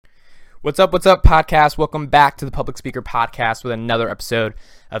What's up, podcast? Welcome back to the Public Speaker Podcast with another episode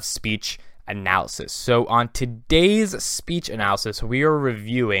of Speech Analysis. So on today's speech analysis, we are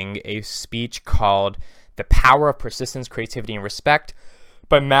reviewing a speech called The Power of Persistence, Creativity, and Respect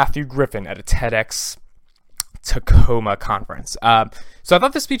by Matthew Griffin at a TEDx Tacoma conference. So I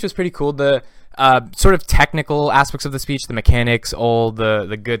thought this speech was pretty cool. The sort of technical aspects of the speech, the mechanics, all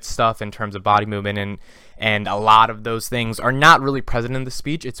the good stuff in terms of body movement and a lot of those things are not really present in the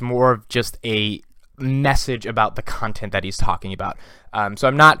speech. It's more of just a message about the content that he's talking about. So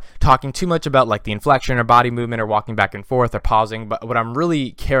I'm not talking too much about like the inflection or body movement or walking back and forth or pausing, but what I'm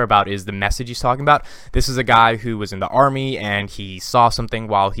really care about is the message he's talking about. This is a guy who was in the army and he saw something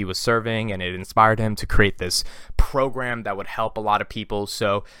while he was serving and it inspired him to create this program that would help a lot of people.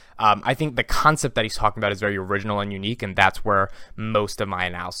 So I think the concept that he's talking about is very original and unique, and that's where most of my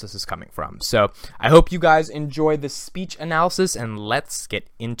analysis is coming from. So I hope you guys enjoy this speech analysis, and let's get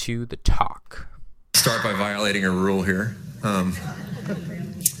into the talk. Start by violating a rule here.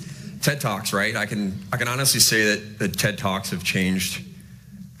 TED Talks, right? I can honestly say that the TED Talks have changed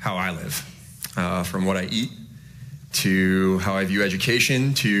how I live, from what I eat to how I view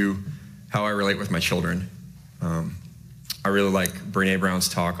education to how I relate with my children. I really like Brené Brown's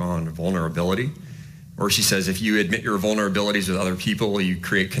talk on vulnerability, where she says if you admit your vulnerabilities with other people, you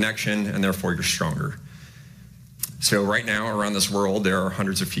create connection and therefore you're stronger. So right now around this world, there are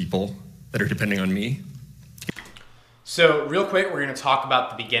hundreds of people that are depending on me. So real quick, we're going to talk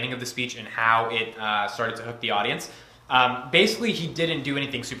about the beginning of the speech and how it started to hook the audience. Basically, he didn't do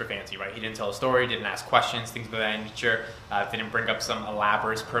anything super fancy, right? He didn't tell a story, didn't ask questions, things of that nature, didn't bring up some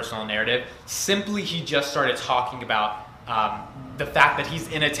elaborate personal narrative. Simply, he just started talking about the fact that he's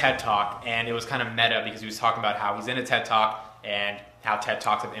in a TED Talk, and it was kind of meta because he was talking about how he's in a TED Talk and how TED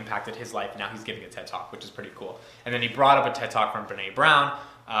Talks have impacted his life. Now he's giving a TED Talk, which is pretty cool. And then he brought up a TED Talk from Brené Brown,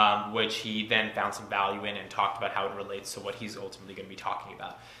 which he then found some value in and talked about how it relates to what he's ultimately going to be talking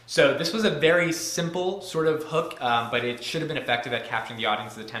about. So this was a very simple sort of hook, but it should have been effective at capturing the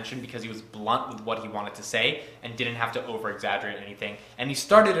audience's attention because he was blunt with what he wanted to say and didn't have to over-exaggerate anything. And he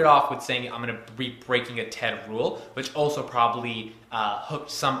started it off with saying, I'm going to be breaking a TED rule, which also probably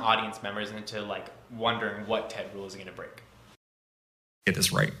hooked some audience members into like wondering what TED rule is going to break. Get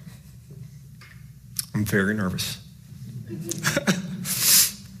this right. I'm very nervous.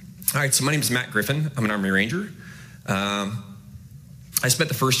 All right, so my name is Matt Griffin. I'm an Army Ranger. I spent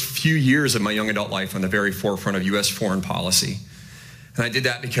the first few years of my young adult life on the very forefront of U.S. foreign policy. And I did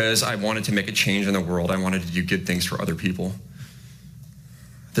that because I wanted to make a change in the world. I wanted to do good things for other people.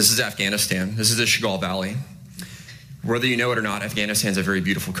 This is Afghanistan. This is the Chagall Valley. Whether you know it or not, Afghanistan's a very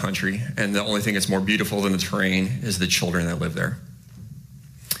beautiful country. And the only thing that's more beautiful than the terrain is the children that live there.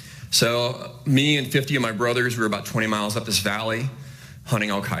 So me and 50 of my brothers, we were about 20 miles up this valley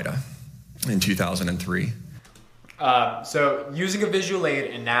hunting Al-Qaeda in 2003. So using a visual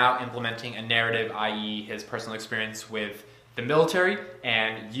aid and now implementing a narrative, i.e. his personal experience with the military,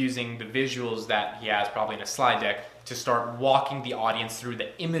 and using the visuals that he has probably in a slide deck to start walking the audience through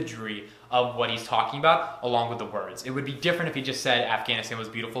the imagery of what he's talking about along with the words. It would be different if he just said Afghanistan was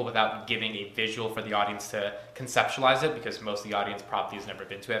beautiful without giving a visual for the audience to conceptualize it, because most of the audience probably has never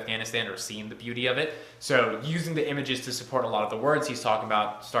been to Afghanistan or seen the beauty of it. So using the images to support a lot of the words he's talking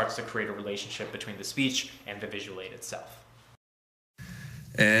about starts to create a relationship between the speech and the visual aid itself.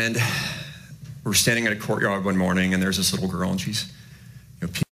 And we're standing in a courtyard one morning and there's this little girl and she's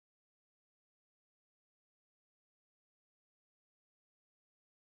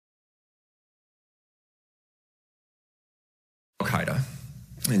Al-Qaeda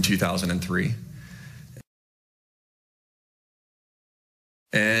in 2003.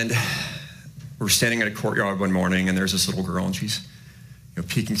 And we're standing in a courtyard one morning and there's this little girl and she's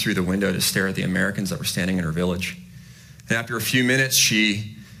peeking through the window to stare at the Americans that were standing in her village. And after a few minutes,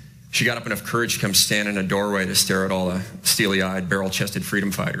 she got up enough courage to come stand in a doorway to stare at all the steely-eyed, barrel-chested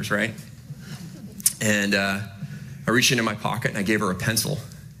freedom fighters, right? And I reached into my pocket and I gave her a pencil.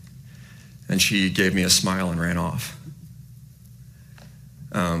 And she gave me a smile and ran off.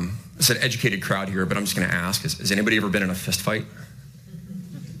 It's an educated crowd here, but I'm just going to ask, has anybody ever been in a fist fight?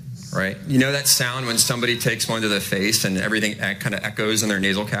 Right? You know that sound when somebody takes one to the face and everything kind of echoes in their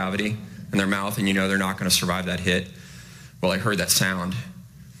nasal cavity and their mouth, and you know they're not going to survive that hit? Well, I heard that sound.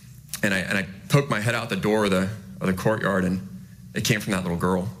 And I poked my head out the door of the courtyard, and it came from that little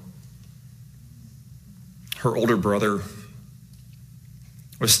girl. Her older brother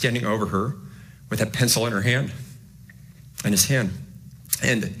was standing over her with that pencil in her hand, in his hand.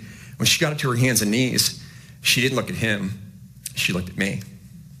 And when she got up to her hands and knees, she didn't look at him. She looked at me.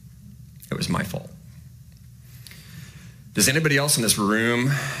 It was my fault. Does anybody else in this room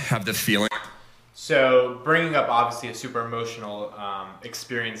have the feeling? So bringing up obviously a super emotional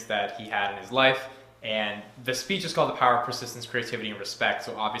experience that he had in his life, and the speech is called The Power of Persistence, Creativity, and Respect.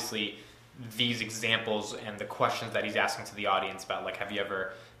 So obviously these examples and the questions that he's asking to the audience about, like, have you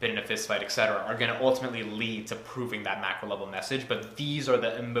ever been in a fist fight, etc., are going to ultimately lead to proving that macro level message. But these are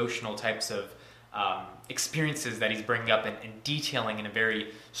the emotional types of experiences that he's bringing up and detailing in a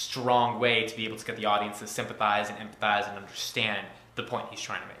very strong way to be able to get the audience to sympathize and empathize and understand the point he's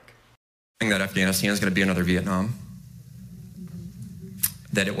trying to make. That Afghanistan is going to be another Vietnam,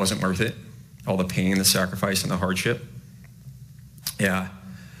 that it wasn't worth it, all the pain, the sacrifice, and the hardship. Yeah,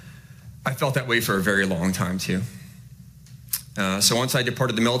 I felt that way for a very long time too. So once I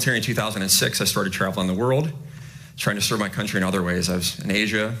departed the military in 2006, I started traveling the world, trying to serve my country in other ways. I was in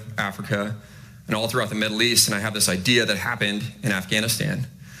Asia, Africa, and all throughout the Middle East, and I have this idea that happened in Afghanistan.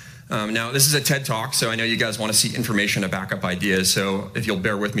 Now, this is a TED Talk, so I know you guys want to see information to back up ideas, so if you'll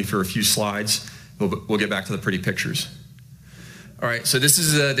bear with me for a few slides, we'll get back to the pretty pictures. All right, so this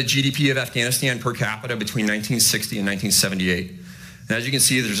is the GDP of Afghanistan per capita between 1960 and 1978. And as you can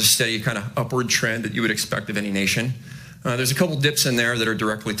see, there's a steady kind of upward trend that you would expect of any nation. There's a couple dips in there that are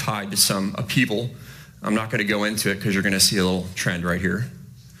directly tied to some upheaval. I'm not going to go into it because you're going to see a little trend right here.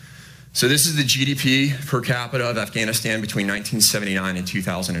 So this is the GDP per capita of Afghanistan between 1979 and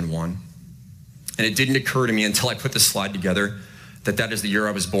 2001. And it didn't occur to me until I put this slide together that that is the year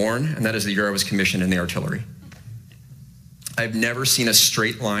I was born and that is the year I was commissioned in the artillery. I've never seen a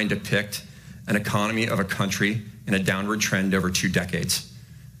straight line depict an economy of a country in a downward trend over 2 decades.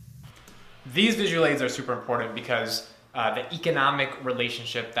 These visual aids are super important because the economic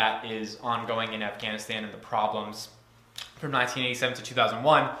relationship that is ongoing in Afghanistan and the problems from 1987 to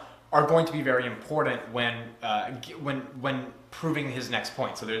 2001 are going to be very important when proving his next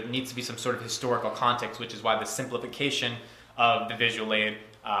point. So there needs to be some sort of historical context, which is why the simplification of the visual aid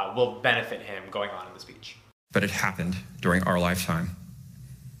will benefit him going on in the speech. But it happened during our lifetime.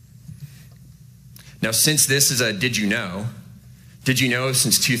 Now, since this is a did you know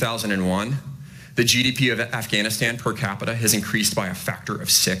since 2001, the GDP of Afghanistan per capita has increased by a factor of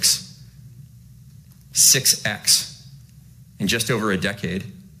 6. 6x in just over a decade.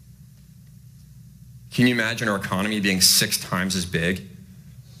 Can you imagine our economy being 6 times as big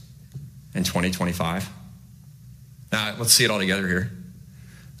in 2025? Now, let's see it all together here.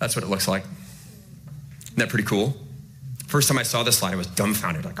 That's what it looks like. Isn't that pretty cool? First time I saw this slide, I was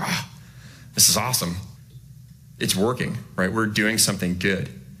dumbfounded, like, oh, this is awesome. It's working, right? We're doing something good,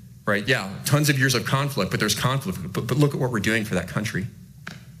 right? Yeah, tons of years of conflict, but there's conflict, but look at what we're doing for that country.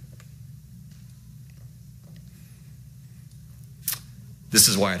 This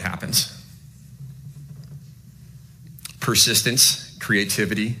is why it happens. Persistence,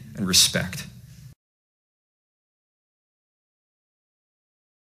 creativity, and respect.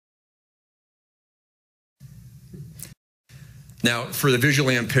 Now, for the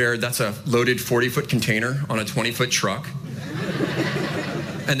visually impaired, that's a loaded 40-foot container on a 20-foot truck.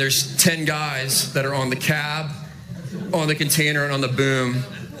 And there's 10 guys that are on the cab, on the container, and on the boom,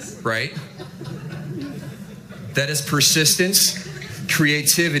 right? That is persistence,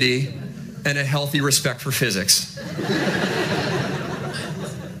 creativity, and a healthy respect for physics.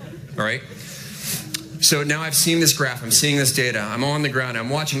 All right? So now I've seen this graph, I'm seeing this data, I'm on the ground, I'm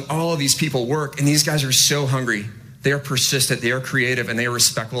watching all of these people work, and these guys are so hungry. They are persistent, they are creative, and they are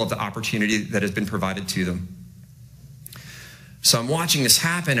respectful of the opportunity that has been provided to them. So I'm watching this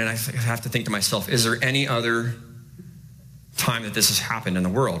happen, and I have to think to myself, is there any other time that this has happened in the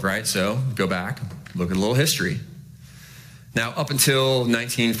world, right? So go back, look at a little history. Now, up until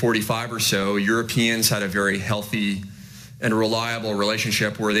 1945 or so, Europeans had a very healthy and reliable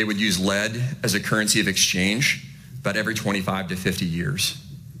relationship where they would use lead as a currency of exchange about every 25 to 50 years.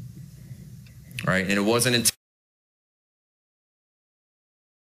 Right? And it wasn't until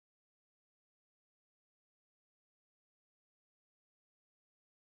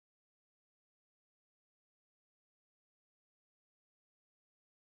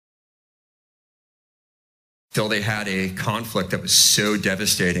they had a conflict that was so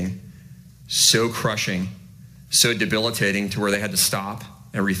devastating, so crushing, so debilitating to where they had to stop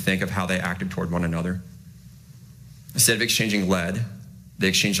and rethink of how they acted toward one another. Instead of exchanging lead, they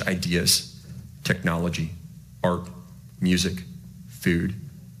exchanged ideas, technology, art, music, food,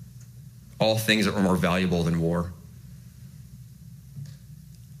 all things that were more valuable than war.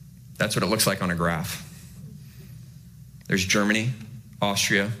 That's what it looks like on a graph. There's Germany,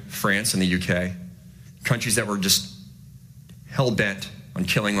 Austria, France, and the UK. Countries that were just hell-bent on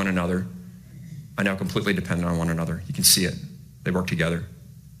killing one another are now completely dependent on one another. You can see it. They work together.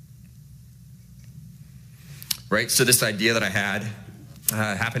 right? So this idea that I had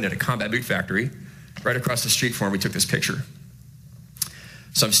happened at a combat boot factory right across the street from where we took this picture.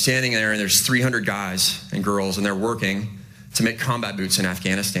 So I'm standing there, and there's 300 guys and girls, and they're working to make combat boots in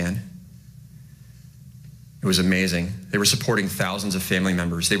Afghanistan. It was amazing. They were supporting thousands of family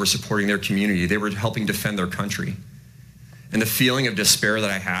members. They were supporting their community. They were helping defend their country. And the feeling of despair that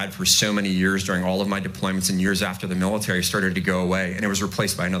I had for so many years during all of my deployments and years after the military started to go away, and it was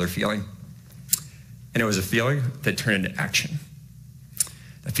replaced by another feeling. And it was a feeling that turned into action.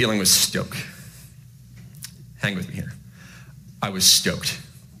 The feeling was stoke. Hang with me here. I was stoked.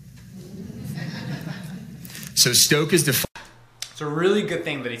 So stoke is defined. It's a really good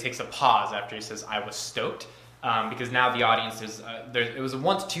thing that he takes a pause after he says, I was stoked, because now the audience is, it was a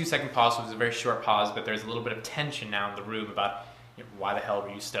 1 to 2 second pause, so it was a very short pause, but there's a little bit of tension now in the room about, you know, why the hell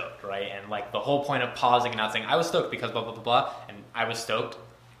were you stoked, right? And like the whole point of pausing and not saying, I was stoked because blah, blah, blah, blah, and I was stoked,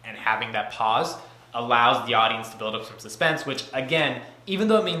 and having that pause allows the audience to build up some suspense, which again, even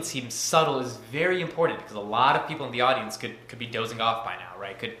though it may seem subtle, is very important, because a lot of people in the audience could be dozing off by now,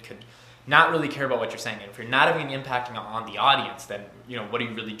 right? Could not really care about what you're saying. And if you're not having an impact on the audience, then, you know, what are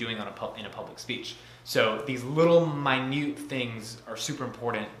you really doing in a public speech? So these little minute things are super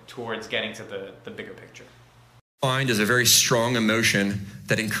important towards getting to the bigger picture. Defined as a very strong emotion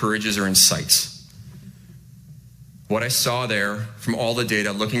that encourages or incites. What I saw there from all the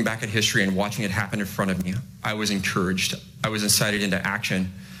data, looking back at history and watching it happen in front of me, I was encouraged. I was incited into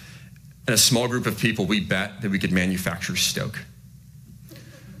action. And a small group of people, we bet that we could manufacture stoke.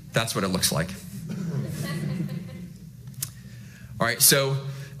 That's what it looks like. All right, so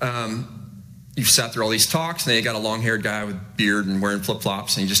you've sat through all these talks, and then you got a long-haired guy with beard and wearing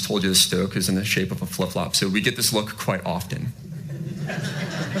flip-flops, and he just told you the stoke is in the shape of a flip-flop. So we get this look quite often.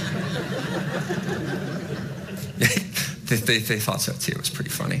 They thought so too. It was pretty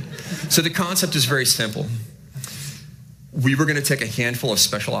funny. So the concept is very simple. We were going to take a handful of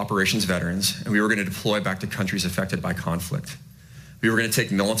special operations veterans, and we were going to deploy back to countries affected by conflict. We were going to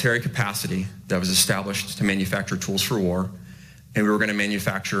take military capacity that was established to manufacture tools for war, and we were going to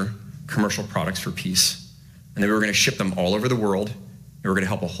manufacture commercial products for peace. And then we were going to ship them all over the world, and we were going to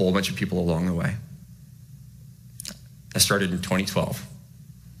help a whole bunch of people along the way. That started in 2012.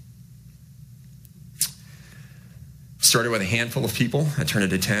 Started with a handful of people. I turned it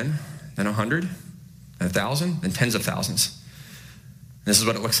to 10, then 100, then 1,000, then tens of thousands. And this is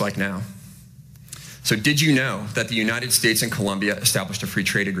what it looks like now. So did you know that the United States and Colombia established a free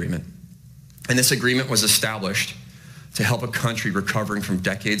trade agreement? And this agreement was established to help a country recovering from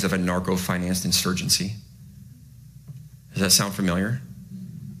decades of a narco-financed insurgency. Does that sound familiar?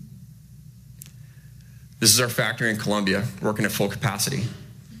 This is our factory in Colombia, working at full capacity,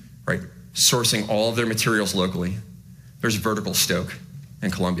 right? Sourcing all of their materials locally. There's vertical stoke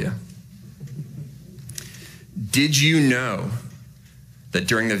in Colombia. Did you know that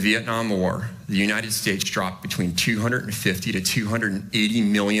during the Vietnam War, the United States dropped between 250 to 280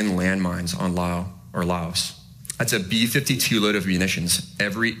 million landmines on Laos? That's a B-52 load of munitions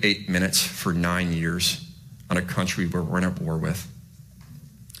every 8 minutes for 9 years on a country we're in a war with.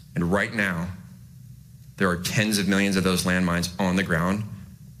 And right now, there are tens of millions of those landmines on the ground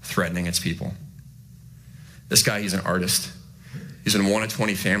threatening its people. This guy, he's an artist. He's in one of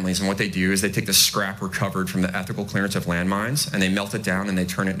 20 families, and what they do is they take the scrap recovered from the ethical clearance of landmines, and they melt it down, and they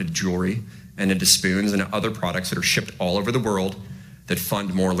turn it into jewelry and into spoons and other products that are shipped all over the world that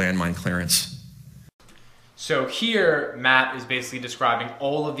fund more landmine clearance. So here, Matt is basically describing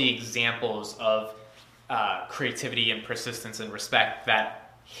all of the examples of creativity and persistence and respect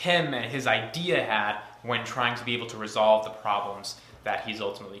that him and his idea had when trying to be able to resolve the problems that he's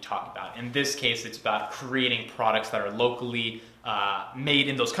ultimately talking about. In this case, it's about creating products that are locally made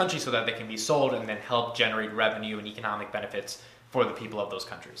in those countries so that they can be sold and then help generate revenue and economic benefits for the people of those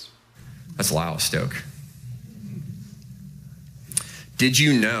countries. That's Laos stoke. Did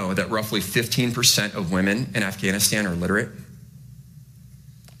you know that roughly 15% of women in Afghanistan are literate?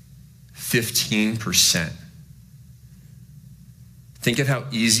 15%. Think of how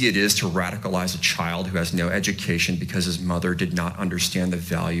easy it is to radicalize a child who has no education because his mother did not understand the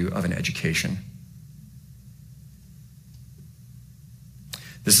value of an education.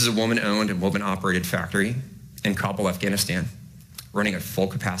 This is a woman-owned and woman-operated factory in Kabul, Afghanistan, running at full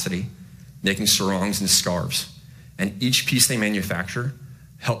capacity, making sarongs and scarves. And each piece they manufacture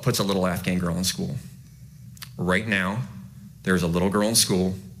puts a little Afghan girl in school. Right now, there's a little girl in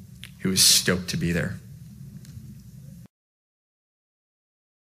school who is stoked to be there.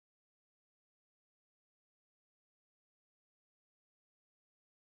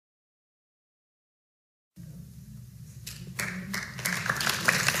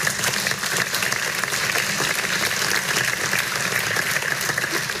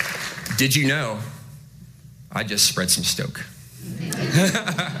 Did you know I just spread some stoke?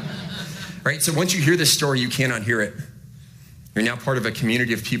 Right? So once you hear this story, you can't unhear it. You're now part of a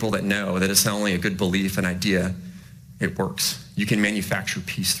community of people that know that it's not only a good belief, an idea, it works. You can manufacture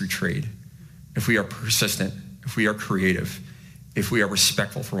peace through trade. If we are persistent, if we are creative, if we are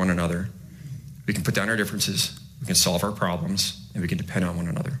respectful for one another, we can put down our differences, we can solve our problems, and we can depend on one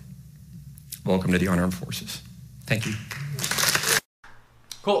another. Welcome to the Unarmed Forces. Thank you.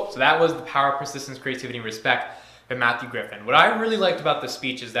 Cool. So that was The Power of Persistence, Creativity, and Respect by Matthew Griffin. What I really liked about this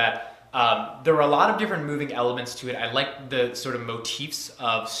speech is that there were a lot of different moving elements to it. I liked the sort of motifs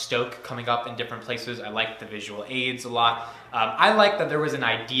of Stoke coming up in different places. I liked the visual aids a lot. I liked that there was an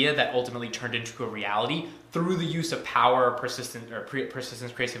idea that ultimately turned into a reality through the use of power, persistence,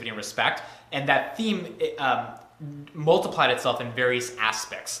 creativity, and respect. And that theme multiplied itself in various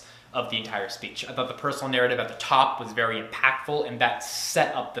aspects of the entire speech. I thought the personal narrative at the top was very impactful, and that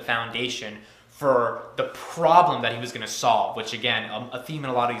set up the foundation for the problem that he was going to solve, which again, a theme in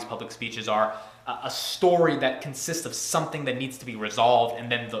a lot of these public speeches are a story that consists of something that needs to be resolved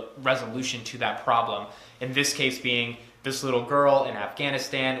and then the resolution to that problem. In this case being this little girl in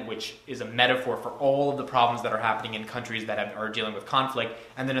Afghanistan, which is a metaphor for all of the problems that are happening in countries that are dealing with conflict,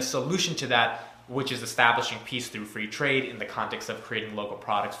 and then a solution to that, which is establishing peace through free trade in the context of creating local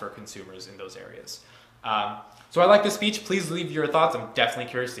products for consumers in those areas. So I like this speech. Please leave your thoughts. I'm definitely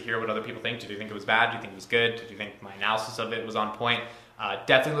curious to hear what other people think. Did you think it was bad? Do you think it was good? Did you think my analysis of it was on point?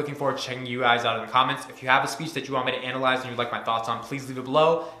 Definitely looking forward to checking you guys out in the comments. If you have a speech that you want me to analyze and you'd like my thoughts on, please leave it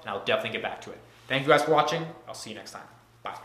below, and I'll definitely get back to it. Thank you guys for watching. I'll see you next time.